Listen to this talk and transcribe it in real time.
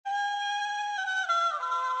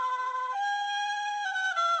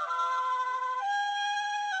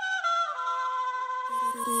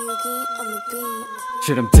Yugi on the beat.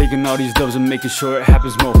 Shit, I'm taking all these dubs and making sure it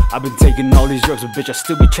happens more. I've been taking all these drugs, but bitch, I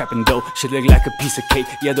still be trapping though. Shit look like a piece of cake,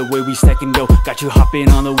 yeah, the way we stacking dough. Got you hopping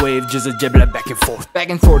on the wave, just a jetblack back and forth. Back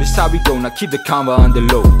and forth is how we go, now keep the combo on the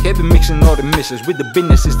low. Can't be mixing all the misses, with the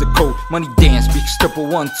business is the code. Money dance, big triple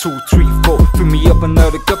 1, 2, 3, 4. Fill me up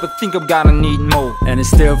another cup, I think I'm gonna need more. And it's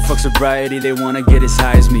still fuck sobriety, they wanna get as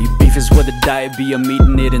high as me. Beef is what the diet be, I'm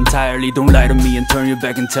eating it entirely. Don't lie to me and turn your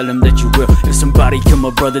back and tell them that you will. If somebody kill my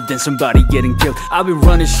brother, then somebody getting killed. I'll be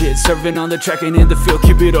running shit, serving on the track and in the field.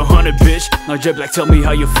 Keep it 100, bitch. Now jetblack, tell me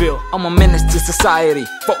how you feel. I'm a menace to society,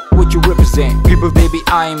 fuck what you represent. People they be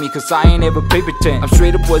eyeing me, cause I ain't ever pay pretend. I'm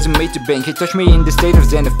straight up wasn't made to bang, can't touch me in the state of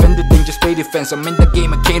zen. Offended then just play defense, I'm in the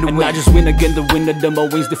game, I can't win. And I just win again, the wind of my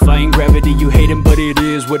wings defying gravity. You hate him, but it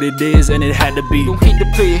is what it is, and it had to be. Don't hate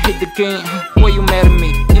the player, hate the game, why you mad at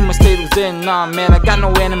me? In my state of zen, nah man, I got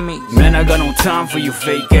no enemies. Man, I got no time for you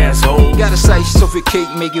fake assholes. Gotta slice off your cake,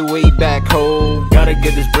 make it way back home. Gotta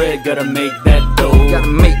get this bread, gotta make that dough. Gotta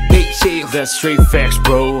make big sales. That's straight facts,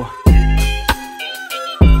 bro.